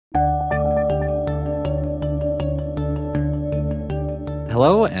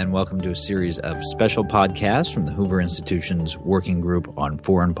Hello, and welcome to a series of special podcasts from the Hoover Institution's Working Group on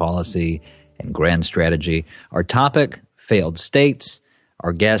Foreign Policy and Grand Strategy. Our topic, failed states.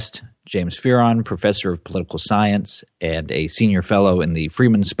 Our guest, James Fearon, professor of political science and a senior fellow in the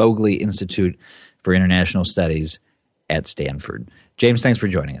Freeman Spogli Institute for International Studies at Stanford. James, thanks for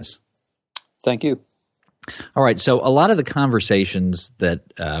joining us. Thank you. All right, so a lot of the conversations that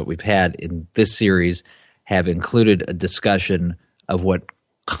we've had in this series have included a discussion of what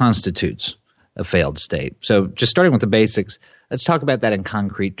constitutes a failed state. So just starting with the basics, let's talk about that in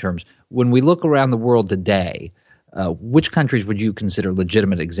concrete terms. When we look around the world today, which countries would you consider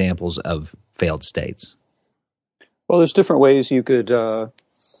legitimate examples of failed states? Well, there's different ways you could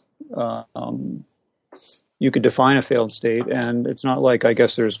define a failed state, and it's not like, I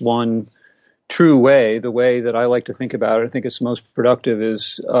guess, there's one true way. The way that I like to think about it, I think it's most productive,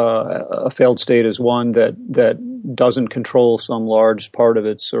 is a failed state is one that doesn't control some large part of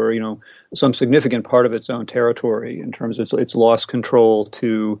its, or some significant part of its own territory in terms of it's lost control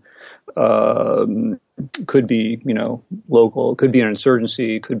to, could be local, could be an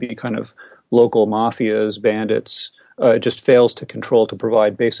insurgency, could be kind of local mafias, bandits. It just fails to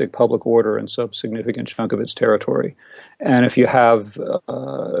provide basic public order in some significant chunk of its territory. And if you have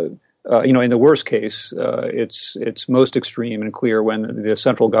in the worst case, it's most extreme and clear when the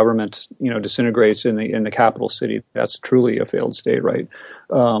central government, disintegrates in the capital city. That's truly a failed state, right?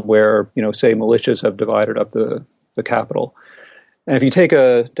 Where say militias have divided up the capital. And if you take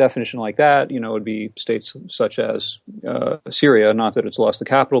a definition like that, it would be states such as Syria. Not that it's lost the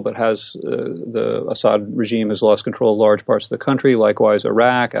capital, but has the Assad regime has lost control of large parts of the country. Likewise,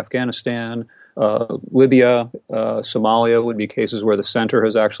 Iraq, Afghanistan. Libya, Somalia would be cases where the center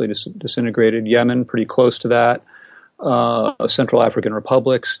has actually disintegrated. Yemen, pretty close to that. Central African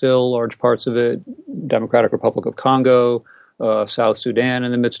Republic, still large parts of it. Democratic Republic of Congo, South Sudan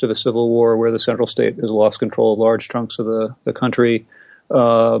in the midst of a civil war where the central state has lost control of large chunks of the country.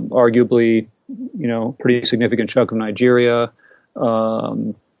 Arguably, pretty significant chunk of Nigeria.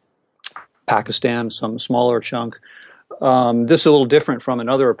 Pakistan, some smaller chunk. This is a little different from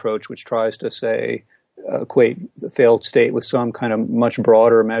another approach, which tries to equate the failed state with some kind of much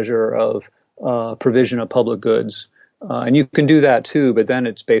broader measure of provision of public goods. And you can do that too, but then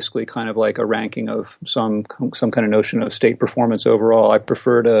it's basically kind of like a ranking of some kind of notion of state performance overall. I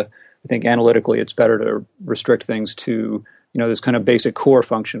think analytically it's better to restrict things to, this kind of basic core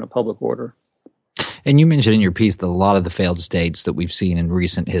function of public order. And you mentioned in your piece that a lot of the failed states that we've seen in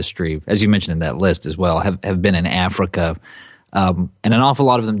recent history, as you mentioned in that list as well, have been in Africa. And an awful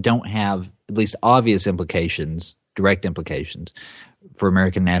lot of them don't have at least obvious implications, direct implications, for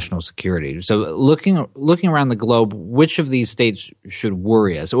American national security. So looking around the globe, which of these states should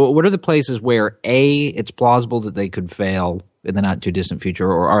worry us? What are the places where, A, it's plausible that they could fail in the not-too-distant future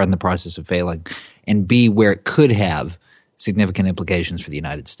or are in the process of failing, and B, where it could have significant implications for the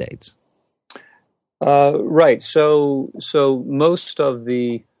United States? Right. So most of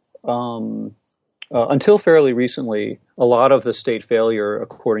the until fairly recently, a lot of the state failure,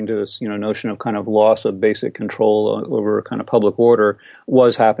 according to this notion of kind of loss of basic control over kind of public order,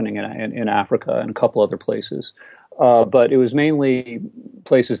 was happening in Africa and a couple other places. But it was mainly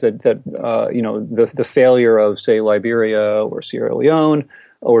places that the failure of, say, Liberia or Sierra Leone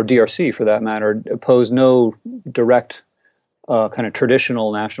or DRC, for that matter, posed no direct kind of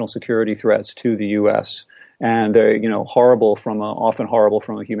traditional national security threats to the U.S. And they're, often horrible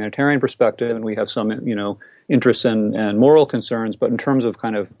from a humanitarian perspective, and we have some, interests and moral concerns. But in terms of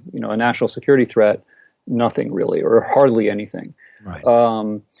kind of, a national security threat, nothing really, or hardly anything. Right.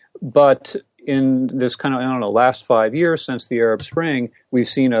 But in this kind of, last 5 years since the Arab Spring, we've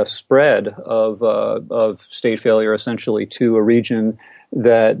seen a spread of state failure essentially to a region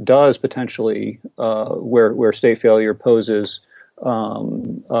that does potentially, where state failure poses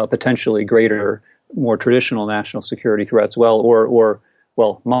potentially greater, more traditional national security threats, or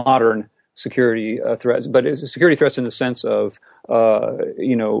modern security threats, but it's security threats in the sense of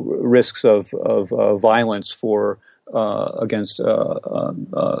risks of violence against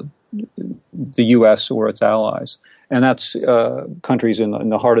the U.S. or its allies, and that's countries in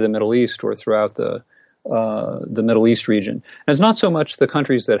the heart of the Middle East or throughout the Middle East region. And it's not so much the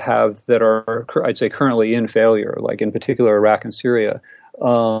countries that are, I'd say, currently in failure, like in particular Iraq and Syria,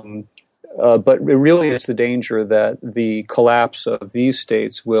 but really it's the danger that the collapse of these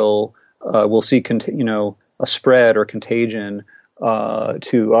states will see a spread or contagion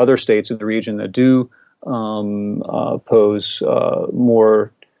to other states in the region that do pose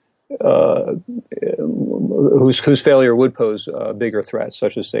more. Whose failure would pose bigger threats,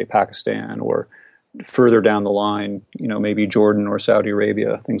 such as, say, Pakistan or further down the line, maybe Jordan or Saudi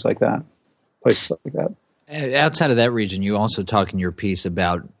Arabia, things like that, places like that. Outside of that region, you also talk in your piece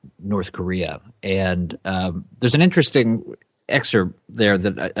about North Korea, and there's an interesting excerpt there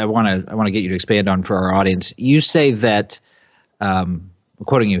that I want to get you to expand on for our audience. You say that, I'm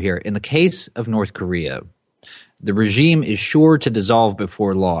quoting you here, in the case of North Korea, the regime is sure to dissolve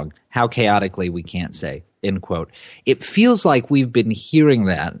before long. How chaotically, we can't say, end quote. It feels like we've been hearing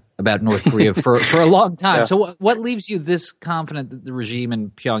that about North Korea for a long time. Yeah. So what leaves you this confident that the regime in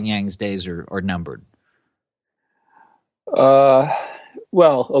Pyongyang's days are numbered?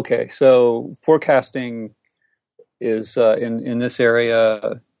 Well, okay. So forecasting is in this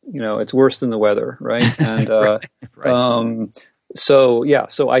area, it's worse than the weather, right? And right.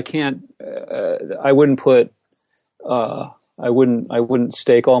 So I can't. I wouldn't put. I wouldn't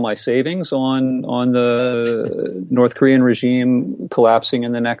stake all my savings on the North Korean regime collapsing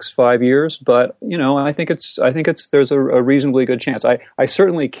in the next 5 years, but I think there's a reasonably good chance. I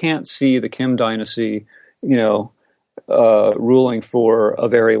certainly can't see the Kim dynasty, ruling for a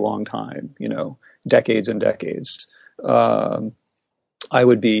very long time, decades and decades. I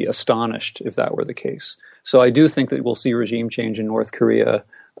would be astonished if that were the case. So I do think that we'll see regime change in North Korea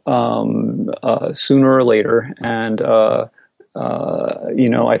sooner or later, and I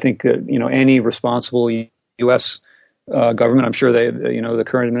think that any responsible U.S. Government, I'm sure the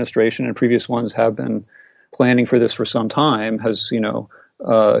current administration and previous ones have been planning for this for some time,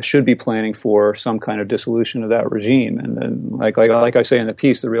 should be planning for some kind of dissolution of that regime. And then, like I say in the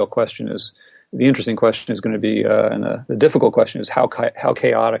piece, the interesting question is going to be, and the difficult question is how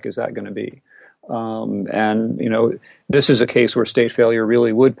chaotic is that going to be? This is a case where state failure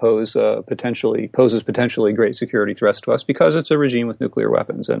really would poses potentially great security threats to us because it's a regime with nuclear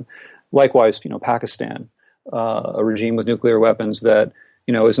weapons, and likewise, Pakistan, a regime with nuclear weapons that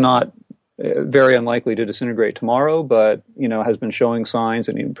is not very unlikely to disintegrate tomorrow, but has been showing signs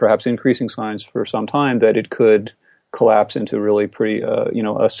and perhaps increasing signs for some time that it could collapse into really pretty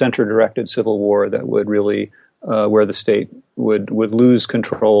a center-directed civil war that would really where the state would lose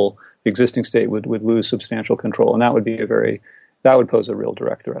control. The existing state would lose substantial control, and that would pose a real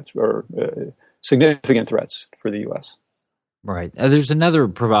direct threat or significant threats for the U.S. Right. There's another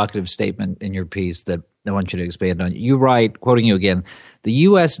provocative statement in your piece that I want you to expand on. You write, quoting you again, the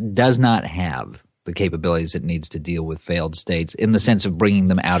U.S. does not have the capabilities it needs to deal with failed states in the sense of bringing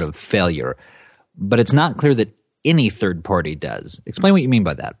them out of failure, but it's not clear that any third party does. Explain what you mean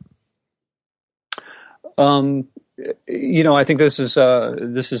by that. I think this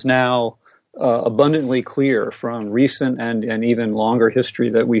is now abundantly clear from recent and even longer history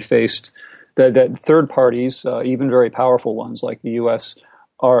that we faced that third parties, even very powerful ones like the U.S.,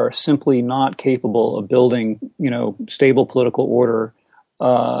 are simply not capable of building stable political order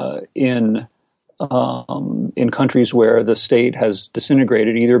in countries where the state has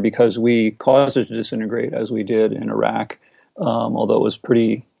disintegrated, either because we caused it to disintegrate, as we did in Iraq, although it was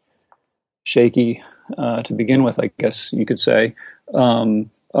pretty shaky to begin with, I guess you could say,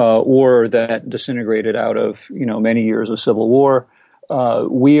 or that disintegrated out of many years of civil war.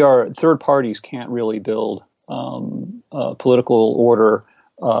 Third parties can't really build political order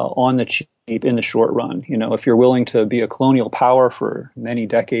on the cheap in the short run. If you're willing to be a colonial power for many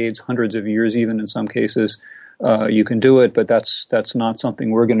decades, hundreds of years, even in some cases, you can do it. But that's not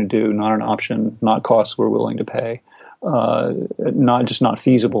something we're going to do. Not an option. Not costs we're willing to pay. Not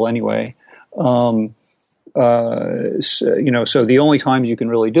feasible anyway. So the only times you can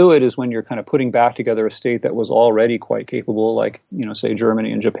really do it is when you're kind of putting back together a state that was already quite capable, like, say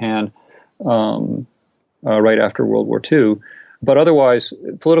Germany and Japan, right after World War II. But otherwise,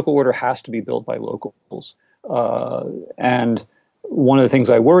 political order has to be built by locals. And one of the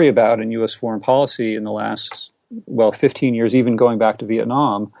things I worry about in U.S. foreign policy in the last, 15 years, even going back to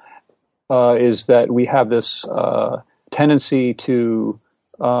Vietnam, is that we have this tendency to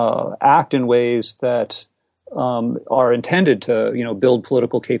act in ways that are intended to, build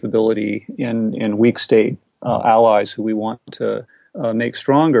political capability in weak state allies who we want to make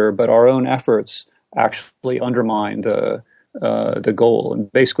stronger, but our own efforts actually undermine the goal.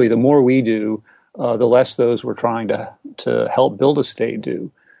 And basically, the more we do, the less those we're trying to help build a state do.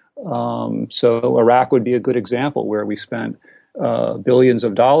 So Iraq would be a good example where we spent billions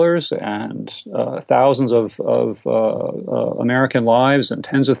of dollars and thousands of American lives and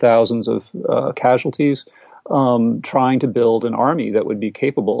tens of thousands of casualties trying to build an army that would be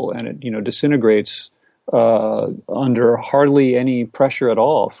capable, and it disintegrates under hardly any pressure at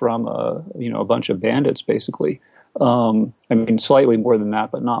all from a bunch of bandits, basically. Slightly more than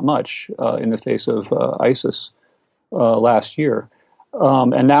that, but not much in the face of ISIS last year.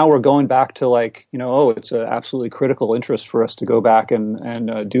 And now we're going back to it's an absolutely critical interest for us to go back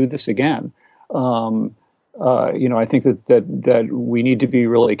and do this again. I think that we need to be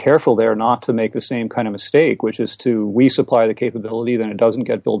really careful there not to make the same kind of mistake, which is we supply the capability, then it doesn't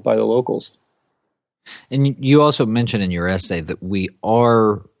get built by the locals. And you also mentioned in your essay that we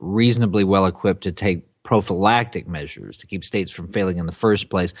are reasonably well equipped to take prophylactic measures to keep states from failing in the first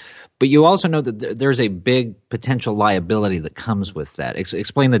place. But you also know that there's a big potential liability that comes with that.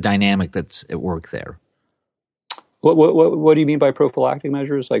 Explain the dynamic that's at work there. What do you mean by prophylactic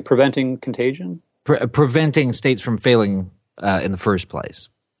measures? Like preventing contagion? Preventing states from failing in the first place.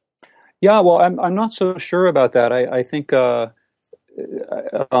 Yeah, well, I'm not so sure about that. I think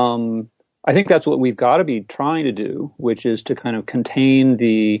I think that's what we've got to be trying to do, which is to kind of contain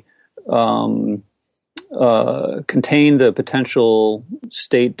the potential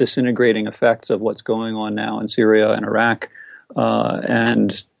state disintegrating effects of what's going on now in Syria and Iraq,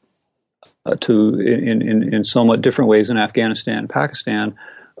 and in somewhat different ways in Afghanistan, Pakistan,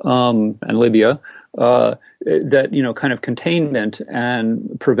 and Libya. That kind of containment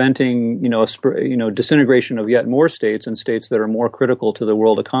and preventing disintegration of yet more states and states that are more critical to the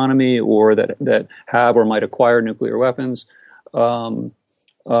world economy or that have or might acquire nuclear weapons, or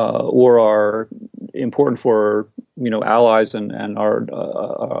are important for allies and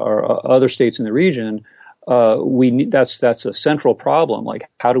our other states in the region. That's a central problem. Like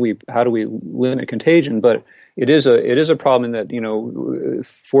how do we limit contagion? But it is a problem that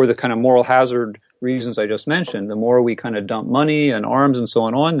for the kind of moral hazard reasons I just mentioned, the more we kind of dump money and arms and so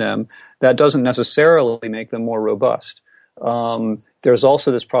on them, that doesn't necessarily make them more robust. There's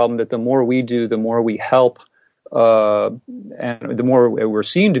also this problem that the more we do, the more we help, and the more we're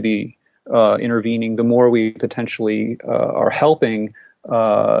seen to be intervening, the more we potentially are helping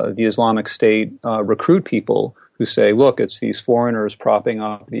the Islamic State recruit people who say, look, it's these foreigners propping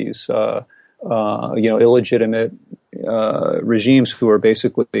up these illegitimate regimes who are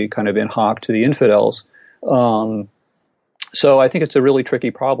basically kind of in hock to the infidels. So I think it's a really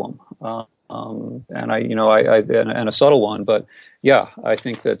tricky problem, and and a subtle one. But yeah, I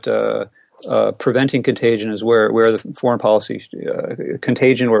think that preventing contagion is where the foreign policy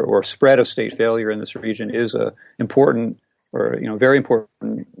contagion or spread of state failure in this region is a important or very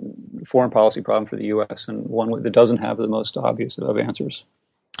important foreign policy problem for the U.S. and one that doesn't have the most obvious of answers.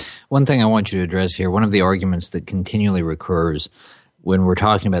 One thing I want you to address here, one of the arguments that continually recurs when we're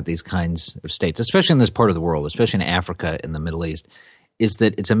talking about these kinds of states, especially in this part of the world, especially in Africa and the Middle East, is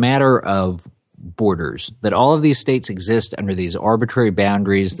that it's a matter of borders, that all of these states exist under these arbitrary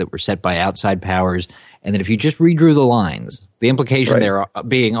boundaries that were set by outside powers, and that if you just redrew the lines, the implication there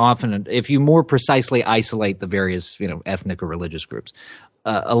being often, if you more precisely isolate the various ethnic or religious groups,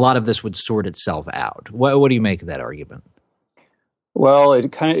 a lot of this would sort itself out. What do you make of that argument? Well,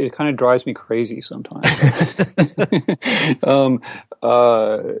 it kind of drives me crazy sometimes.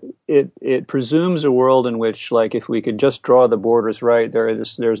 It presumes a world in which, like, if we could just draw the borders right,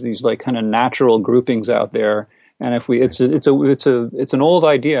 there's these like kind of natural groupings out there, and if it's an old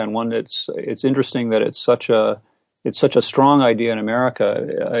idea and one that's interesting that it's such a strong idea in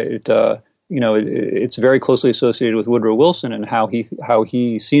America. It's very closely associated with Woodrow Wilson and how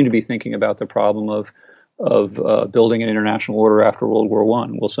he seemed to be thinking about the problem of building an international order after World War I,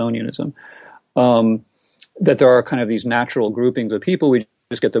 Wilsonianism, that there are kind of these natural groupings of people. We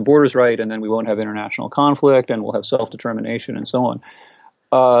just get the borders right, and then we won't have international conflict, and we'll have self-determination, and so on.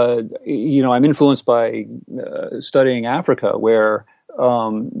 I'm influenced by studying Africa, where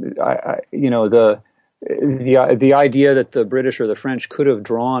the idea that the British or the French could have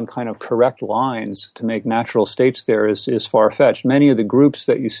drawn kind of correct lines to make natural states there is far-fetched. Many of the groups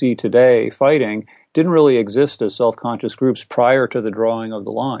that you see today fighting didn't really exist as self-conscious groups prior to the drawing of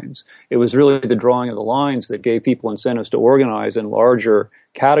the lines. It was really the drawing of the lines that gave people incentives to organize in larger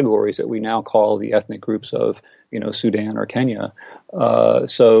categories that we now call the ethnic groups of, Sudan or Kenya.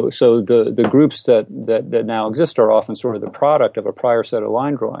 So the groups that now exist are often sort of the product of a prior set of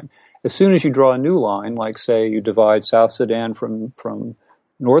line drawing. As soon as you draw a new line, like say you divide South Sudan from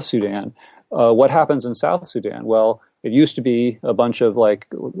North Sudan, what happens in South Sudan? Well, it used to be a bunch of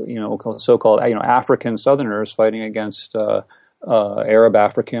so-called African Southerners fighting against Arab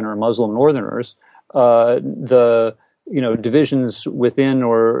African or Muslim Northerners. The divisions within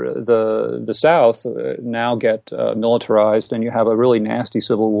or the South now get militarized, and you have a really nasty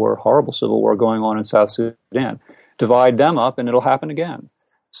civil war, horrible civil war going on in South Sudan. Divide them up, and it'll happen again.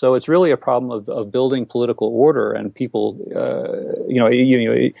 So it's really a problem of building political order, and people,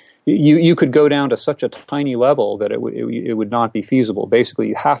 you could go down to such a tiny level that it would not be feasible. Basically,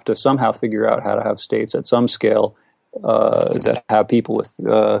 you have to somehow figure out how to have states at some scale that have people with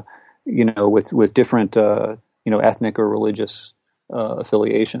with different ethnic or religious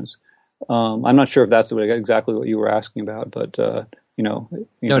affiliations. I'm not sure if that's exactly what you were asking about, but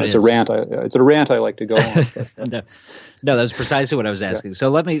it's a rant. It's a rant I like to go on. No, that's precisely what I was asking. Yeah. So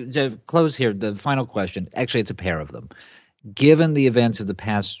let me close here. The final question. Actually, it's a pair of them. Given the events of the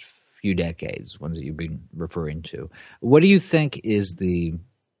past few decades, ones that you've been referring to, what do you think is the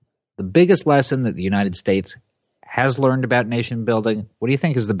biggest lesson that the United States has learned about nation building? What do you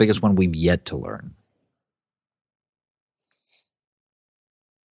think is the biggest one we've yet to learn?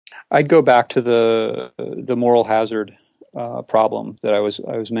 I'd go back to the moral hazard problem that I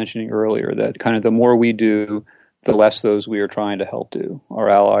was mentioning earlier. That kind of the more we do, the less those we are trying to help do, our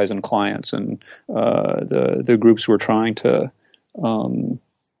allies and clients and the groups we're trying to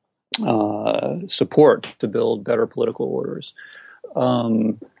support to build better political orders.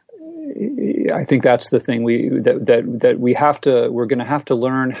 I think that's the thing we're going to have to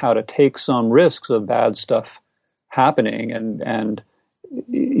learn how to take some risks of bad stuff happening and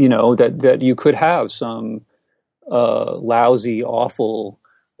that you could have some lousy, awful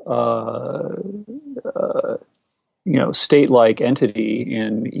state-like entity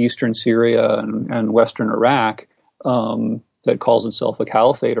in eastern Syria and western Iraq that calls itself a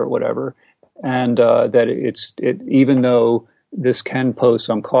caliphate or whatever, and that even though this can pose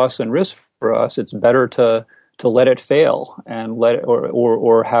some costs and risks for us, it's better to let it fail and let it,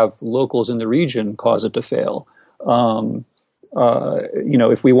 or have locals in the region cause it to fail.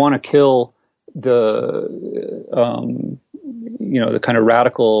 If we want to kill the kind of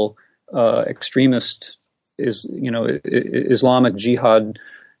radical extremist Islamic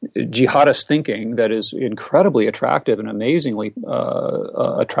jihadist thinking that is incredibly attractive and amazingly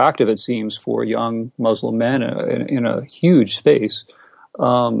attractive, it seems, for young Muslim men in a huge space.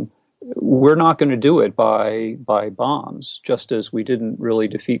 We're not going to do it by bombs, just as we didn't really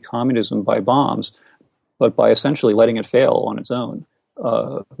defeat communism by bombs, but by essentially letting it fail on its own,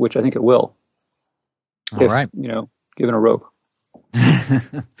 which I think it will. All right. Given a rope.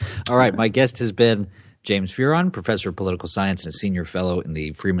 All right. My guest has been James Fearon, professor of political science and a senior fellow in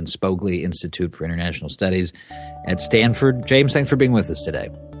the Freeman Spogli Institute for International Studies at Stanford. James, thanks for being with us today.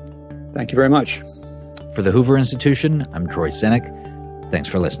 Thank you very much. For the Hoover Institution, I'm Troy Senik. Thanks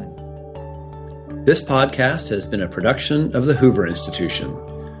for listening. This podcast has been a production of the Hoover Institution.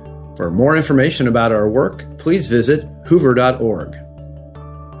 For more information about our work, please visit hoover.org.